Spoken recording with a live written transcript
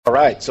All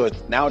right, so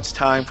now it's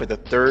time for the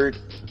third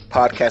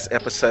podcast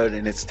episode,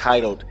 and it's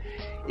titled,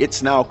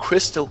 It's Now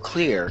Crystal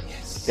Clear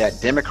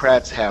That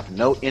Democrats Have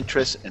No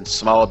Interest in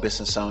Small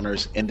Business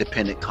Owners,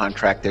 Independent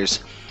Contractors,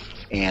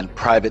 and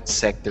Private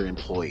Sector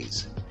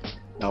Employees.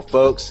 Now,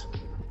 folks,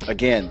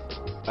 again,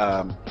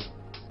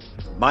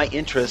 my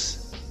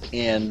interest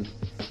in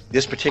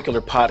this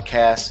particular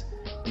podcast,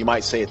 you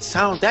might say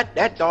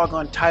that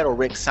doggone title,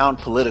 Rick, sound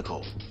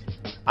political.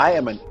 I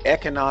am an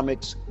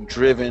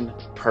economics-driven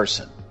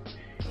person.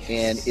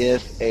 And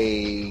if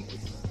a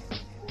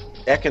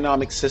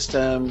economic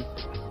system,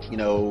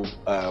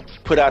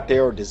 put out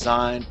there or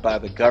designed by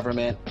the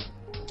government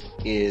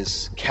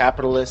is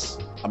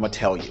capitalist, I'm gonna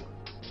tell you.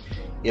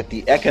 If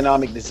the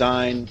economic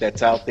design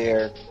that's out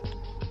there,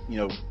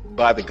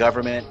 by the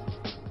government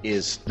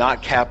is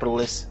not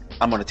capitalist,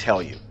 I'm gonna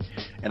tell you.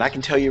 And I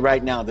can tell you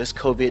right now, this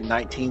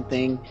COVID-19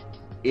 thing,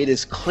 it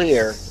is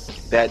clear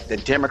that the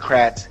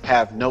Democrats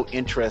have no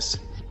interest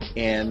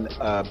in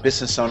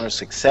business owner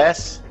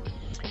success.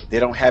 They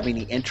don't have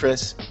any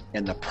interest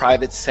in the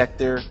private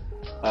sector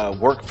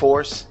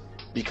workforce,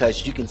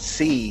 because you can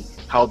see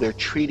how they're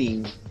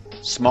treating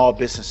small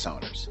business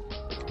owners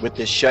with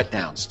this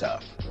shutdown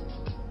stuff.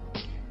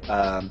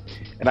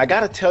 And I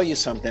got to tell you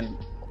something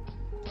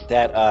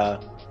that,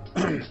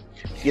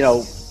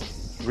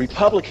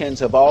 Republicans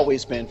have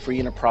always been free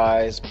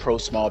enterprise,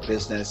 pro-small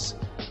business,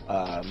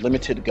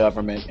 limited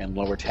government, and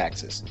lower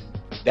taxes.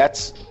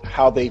 That's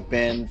how they've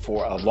been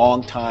for a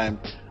long time.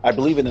 I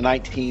believe in the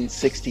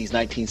 1960s,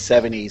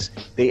 1970s,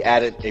 they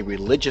added a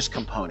religious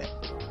component,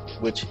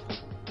 which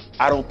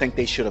I don't think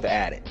they should have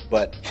added.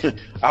 But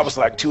I was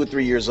like 2 or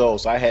 3 years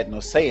old, so I had no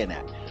say in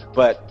that.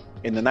 But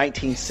in the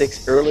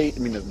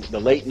the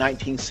late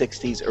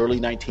 1960s, early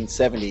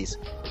 1970s,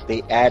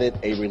 they added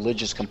a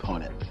religious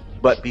component.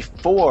 But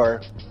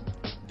before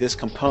this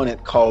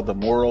component called the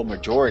moral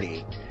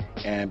majority,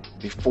 and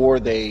before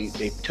they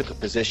took a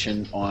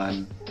position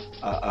on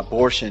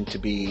abortion to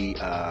be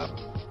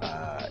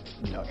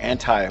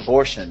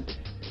anti-abortion,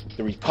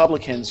 the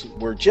Republicans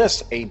were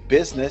just a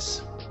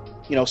business,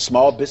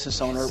 small business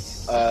owner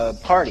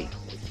party.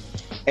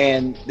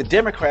 And the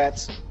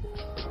Democrats,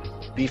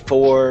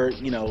 before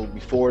the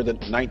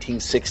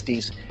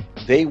 1960s,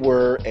 they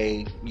were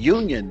a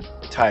union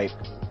type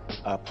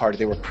party.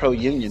 They were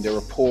pro-union. They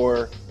were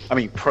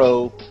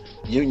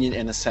pro-union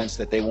in the sense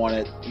that they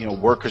wanted,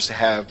 workers to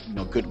have,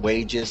 good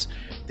wages.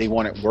 They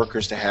wanted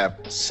workers to have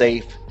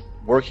safe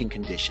working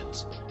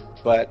conditions.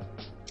 But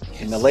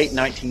in the late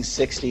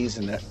 1960s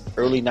and the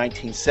early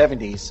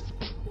 1970s,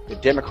 the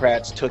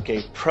Democrats took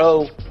a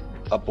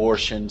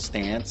pro-abortion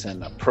stance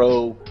and a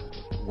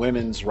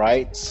pro-women's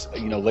rights,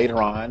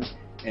 later on.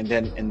 And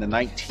then in the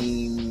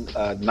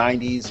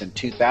 1990s and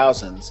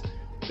 2000s,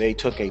 they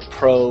took a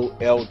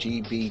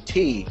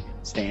pro-LGBT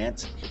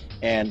stance.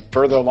 And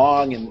further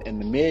along in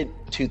the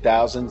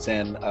mid-2000s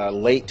and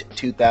late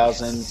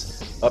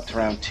 2000s, up to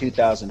around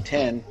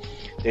 2010,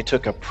 they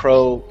took a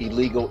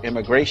pro-illegal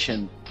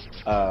immigration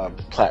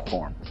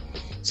platform.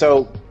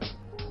 So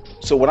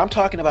what I'm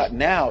talking about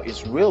now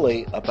is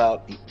really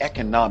about the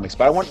economics.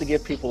 But I want to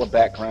give people a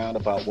background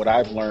about what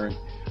I've learned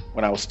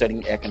when I was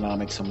studying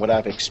economics and what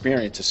I've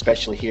experienced,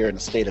 especially here in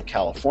the state of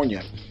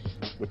California,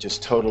 which is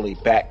totally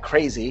bat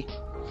crazy.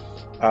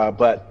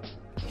 But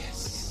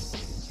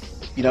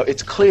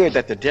it's clear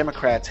that the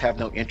Democrats have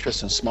no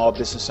interest in small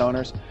business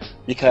owners,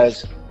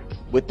 because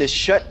with this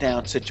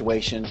shutdown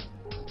situation,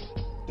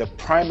 the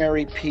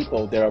primary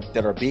people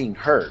that are being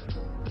hurt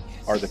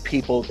are the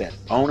people that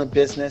own a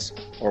business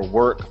or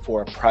work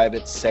for a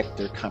private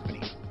sector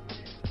company.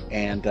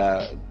 And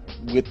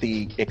with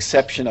the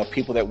exception of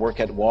people that work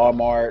at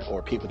Walmart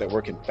or people that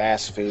work in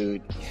fast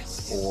food,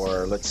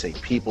 or let's say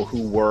people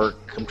who work,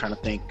 I'm trying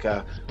to think,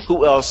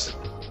 who else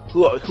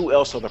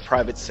are the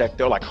private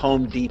sector, like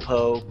Home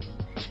Depot,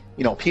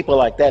 people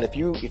like that. If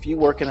you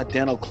work in a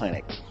dental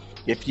clinic,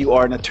 if you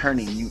are an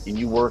attorney and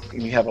you work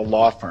and you have a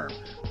law firm,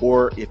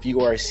 or if you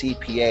are a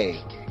CPA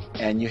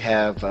and you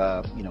have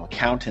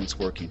accountants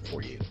working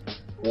for you,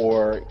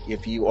 or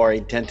if you are a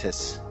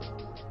dentist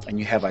and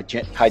you have a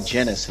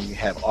hygienist and you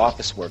have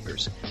office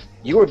workers,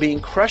 you are being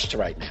crushed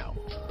right now.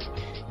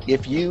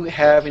 If you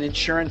have an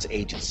insurance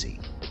agency,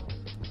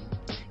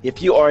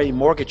 if you are a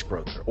mortgage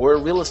broker or a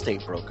real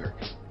estate broker,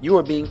 you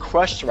are being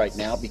crushed right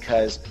now,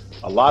 because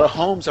a lot of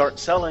homes aren't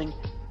selling,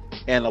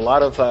 and a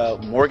lot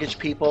of mortgage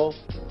people,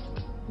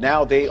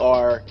 now they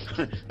are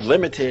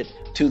limited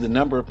to the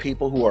number of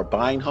people who are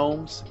buying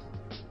homes,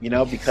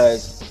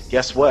 because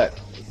guess what?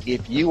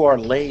 If you are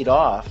laid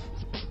off,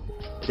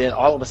 then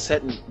all of a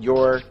sudden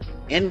your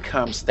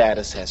income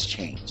status has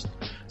changed.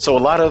 So a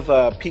lot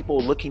of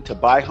people looking to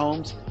buy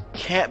homes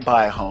can't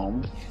buy a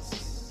home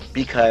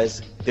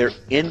because their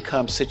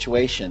income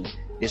situation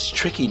is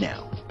tricky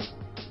now.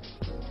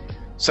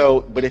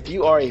 So, but if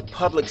you are a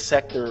public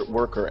sector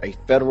worker, a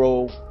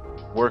federal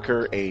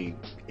worker, a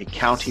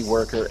county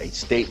worker, a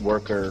state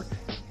worker,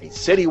 a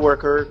city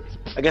worker,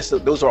 I guess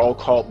those are all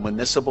called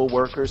municipal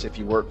workers. If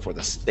you work for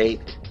the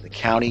state, the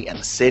county, and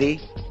the city,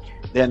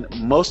 then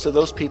most of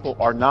those people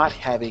are not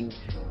having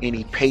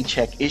any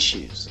paycheck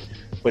issues.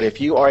 But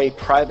if you are a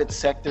private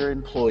sector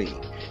employee,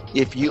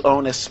 if you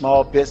own a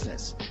small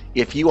business,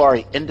 if you are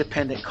an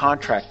independent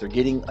contractor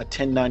getting a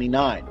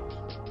 1099,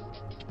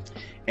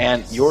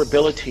 and your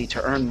ability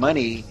to earn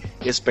money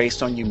is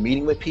based on you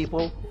meeting with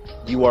people,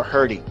 you are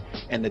hurting.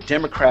 And the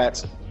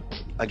Democrats,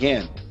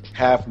 again,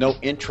 have no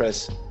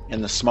interest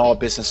in the small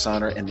business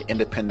owner and the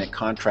independent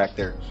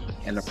contractor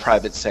and the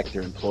private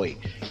sector employee.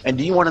 And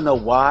do you want to know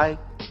why?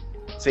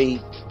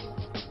 See,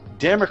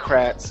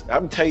 Democrats, I'm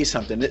going to tell you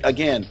something.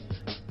 Again,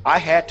 I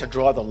had to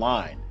draw the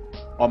line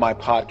on my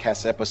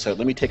podcast episode.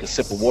 Let me take a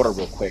sip of water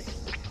real quick.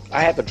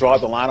 I had to draw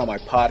the line on my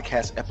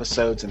podcast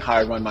episodes and how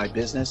I run my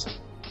business,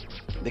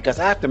 because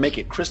I have to make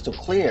it crystal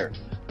clear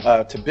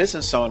to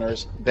business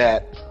owners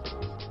that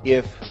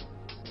if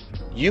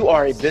you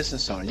are a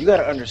business owner, you got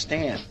to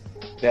understand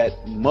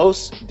that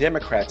most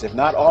Democrats, if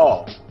not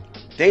all,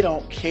 they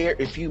don't care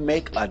if you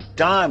make a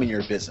dime in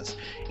your business.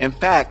 In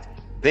fact,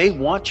 they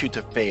want you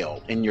to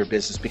fail in your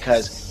business,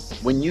 because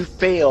when you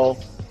fail,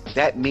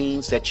 that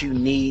means that you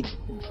need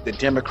the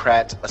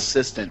Democrats'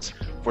 assistance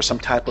for some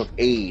type of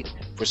aid,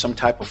 for some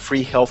type of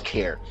free health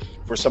care,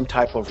 for some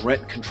type of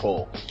rent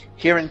control.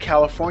 Here in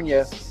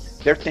California,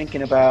 they're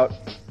thinking about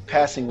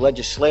passing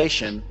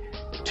legislation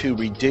to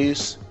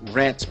reduce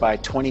rents by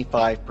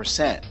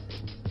 25%,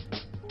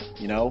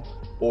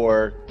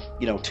 or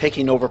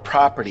taking over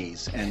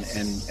properties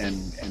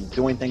and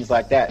doing things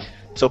like that.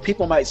 So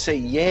people might say,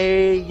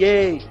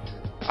 yay,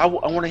 I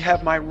want to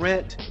have my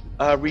rent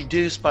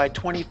reduced by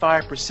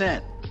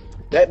 25%.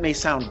 That may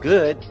sound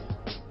good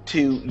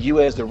to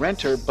you as the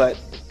renter, but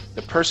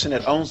the person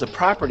that owns the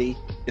property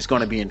is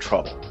going to be in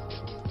trouble,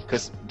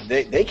 because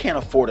they can't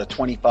afford a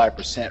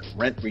 25%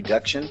 rent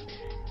reduction.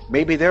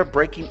 Maybe they're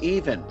breaking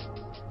even.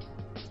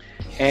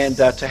 And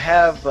to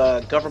have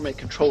government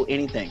control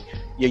anything,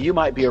 you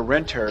might be a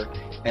renter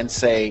and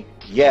say,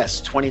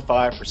 yes,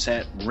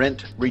 25%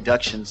 rent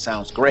reduction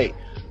sounds great.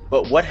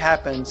 But what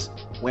happens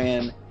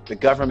when the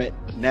government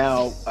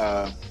now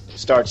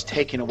starts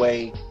taking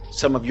away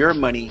some of your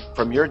money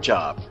from your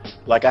job?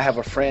 Like, I have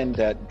a friend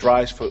that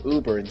drives for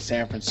Uber in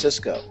San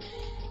Francisco,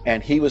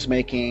 and he was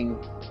making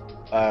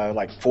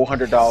like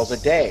 $400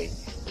 a day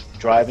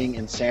driving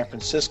in San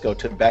Francisco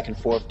to back and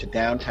forth to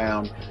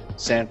downtown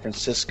San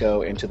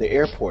Francisco and to the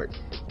airport.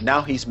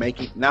 Now he was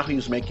making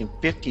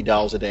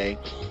 $50 a day,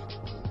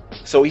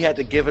 so he had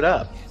to give it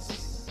up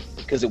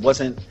because it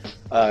wasn't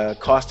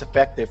cost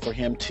effective for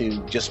him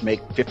to just make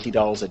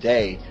 $50 a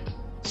day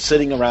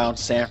sitting around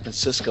San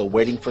Francisco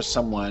waiting for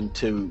someone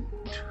who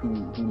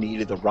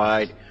needed a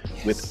ride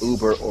with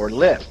Uber or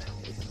Lyft.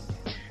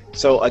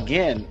 So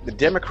again, the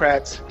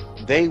Democrats,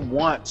 they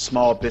want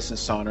small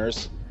business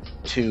owners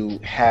to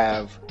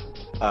have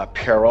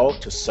peril,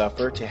 to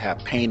suffer, to have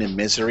pain and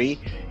misery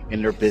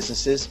in their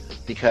businesses,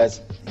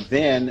 because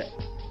then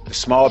the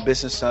small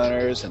business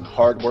owners and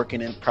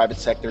hardworking and private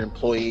sector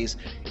employees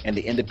and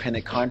the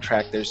independent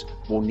contractors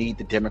will need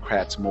the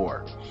Democrats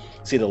more.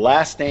 See, the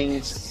last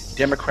things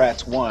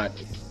Democrats want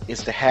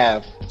is to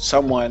have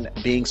someone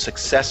being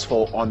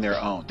successful on their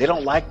own. They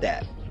don't like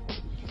that,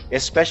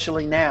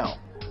 especially now.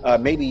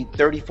 Maybe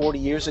 30, 40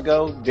 years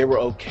ago, they were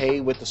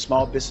okay with the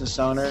small business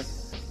owner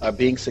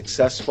being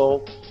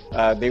successful.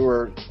 They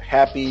were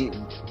happy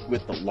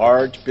with the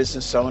large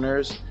business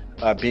owners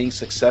being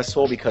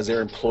successful because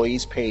their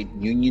employees paid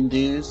union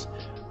dues.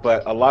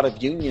 But a lot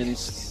of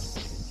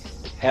unions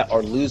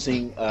are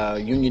losing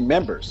union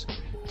members.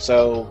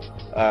 So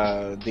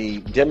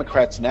the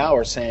Democrats now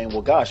are saying,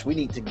 well, gosh, we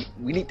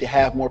need to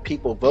have more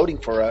people voting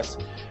for us.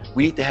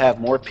 We need to have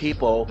more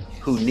people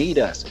who need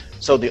us.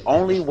 So the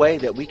only way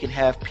that we can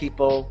have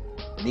people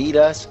need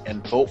us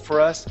and vote for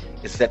us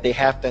is that they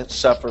have to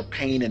suffer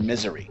pain and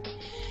misery.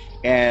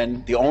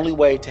 And the only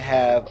way to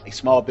have a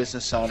small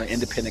business owner,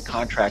 independent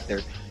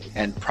contractor,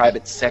 and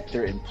private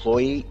sector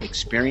employee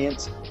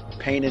experience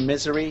pain and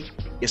misery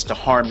is to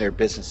harm their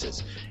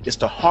businesses, is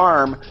to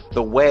harm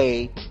the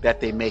way that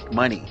they make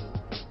money.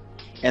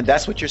 And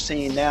that's what you're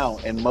seeing now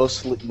in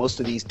most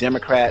of these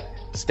Democrat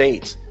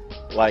states,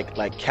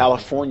 like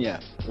California,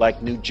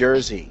 like New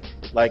Jersey,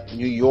 like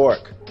New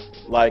York,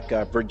 like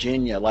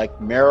Virginia, like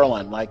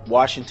Maryland, like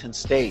Washington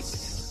State.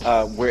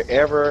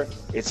 Wherever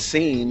it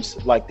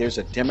seems like there's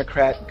a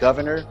Democrat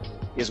governor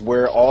is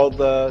where all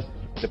the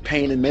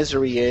pain and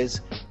misery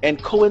is.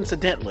 And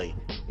coincidentally,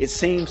 it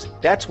seems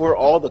that's where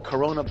all the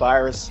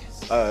coronavirus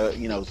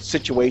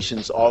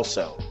situations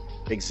also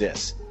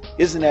exist.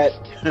 Isn't that?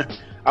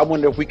 I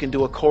wonder if we can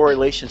do a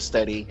correlation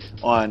study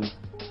on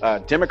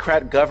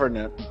Democrat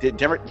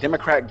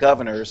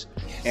governors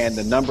and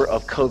the number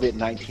of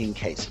COVID-19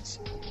 cases.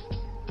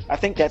 I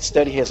think that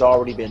study has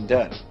already been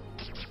done.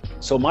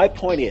 So my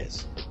point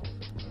is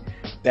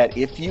that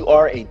if you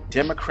are a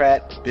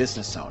Democrat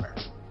business owner,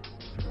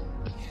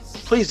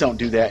 please don't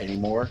do that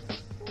anymore.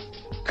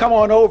 Come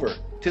on over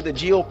to the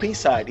GOP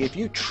side. If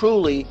you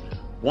truly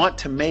want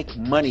to make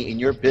money in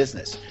your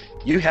business,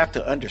 you have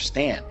to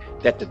understand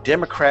that the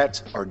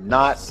Democrats are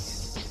not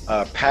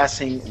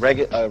passing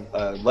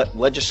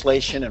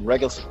legislation and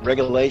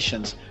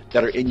regulations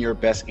that are in your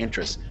best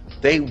interest.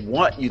 They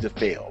want you to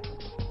fail.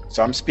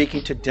 So I'm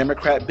speaking to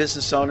Democrat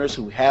business owners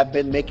who have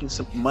been making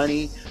some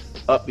money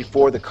up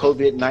before the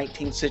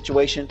COVID-19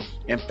 situation.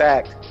 In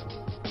fact,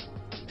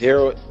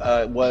 there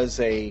was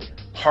a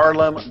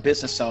Harlem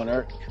business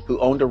owner who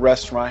owned a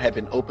restaurant, had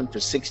been open for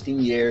 16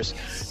 years.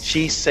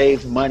 She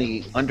saved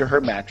money under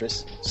her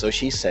mattress, so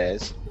she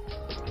says,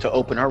 to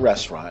open her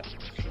restaurant.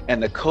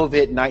 And the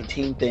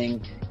COVID-19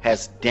 thing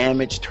has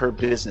damaged her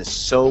business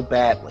so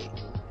badly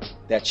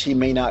that she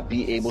may not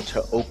be able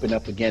to open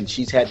up again.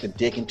 She's had to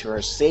dig into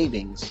her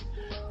savings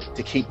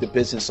to keep the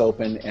business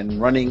open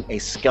and running a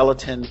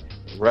skeleton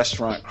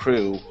restaurant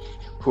crew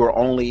who are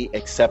only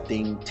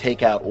accepting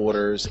takeout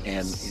orders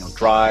and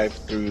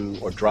drive-through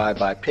or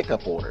drive-by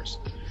pickup orders.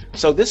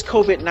 So this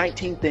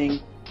COVID-19 thing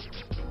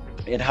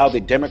and how the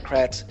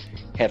Democrats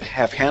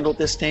have handled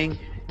this thing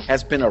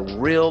has been a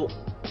real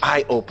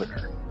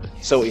eye-opener.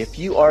 So if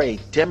you are a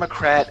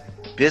Democrat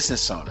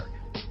business owner,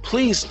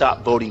 please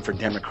stop voting for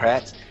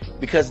Democrats,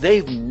 because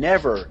they've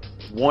never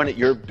wanted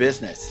your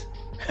business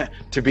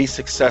to be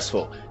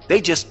successful. They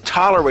just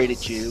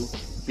tolerated you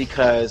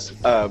because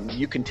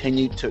you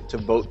continue to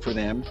vote for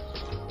them.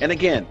 And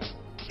again,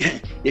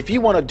 if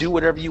you want to do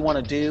whatever you want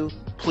to do,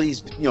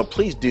 please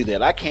do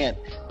that. I can't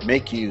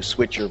make you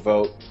switch your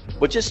vote,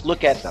 but just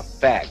look at the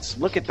facts.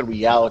 Look at the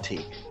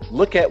reality.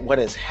 Look at what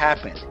has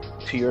happened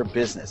to your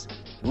business.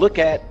 Look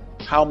at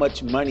how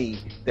much money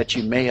that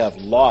you may have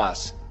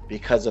lost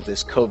because of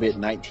this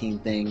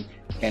COVID-19 thing,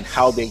 and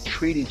how they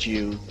treated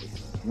you,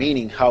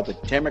 meaning how the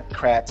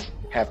Democrats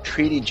have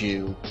treated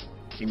you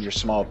in your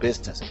small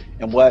business.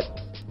 And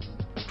what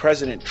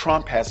President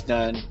Trump has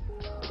done,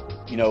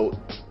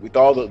 with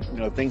all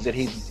the things that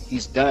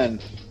he's done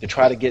to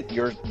try to get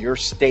your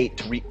state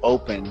to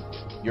reopen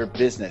your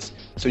business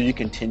so you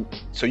can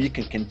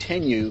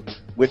continue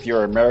with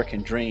your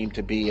American dream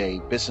to be a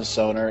business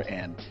owner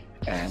and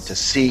to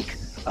seek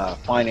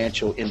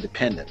financial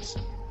independence.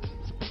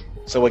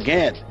 So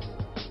again,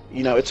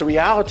 it's a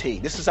reality.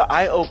 This is an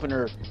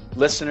eye-opener,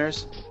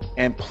 listeners,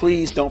 and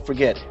please don't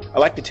forget. I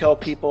like to tell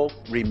people,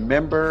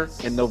 remember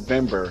in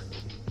November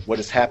what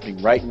is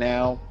happening right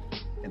now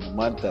in the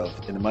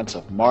months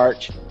of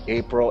March,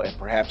 April, and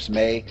perhaps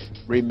May.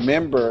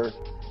 Remember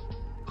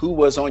who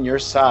was on your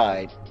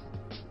side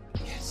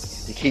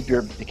to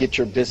get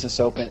your business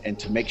open and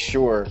to make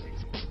sure,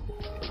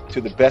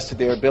 to the best of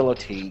their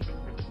ability,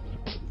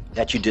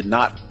 that you did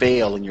not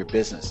fail in your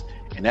business.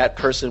 And that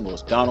person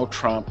was Donald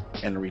Trump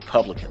and the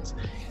Republicans.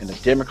 And the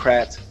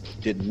Democrats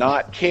did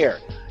not care.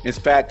 In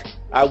fact,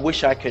 I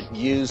wish I could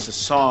use the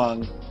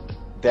song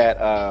that,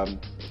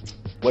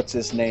 what's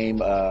his name?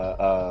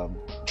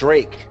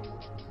 Drake,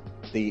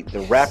 the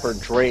rapper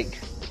Drake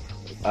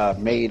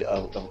made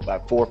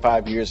about 4 or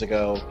 5 years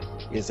ago,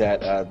 is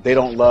that they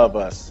don't love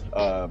us.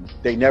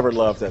 They never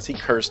loved us. He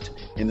cursed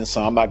in the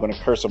song. I'm not going to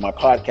curse on my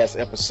podcast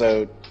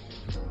episode,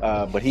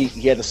 but he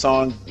had a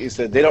song. He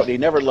said they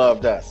never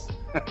loved us.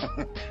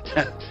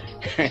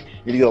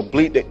 He goes,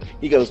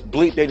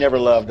 bleep, they never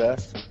loved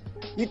us.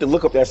 You need to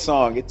look up that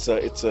song. It's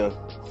a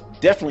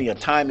definitely a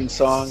timing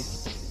song,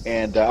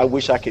 and I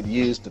wish I could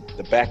use the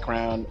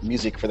background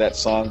music for that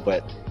song,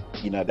 but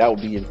that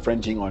would be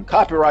infringing on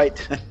copyright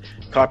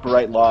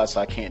laws, so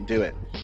I can't do it.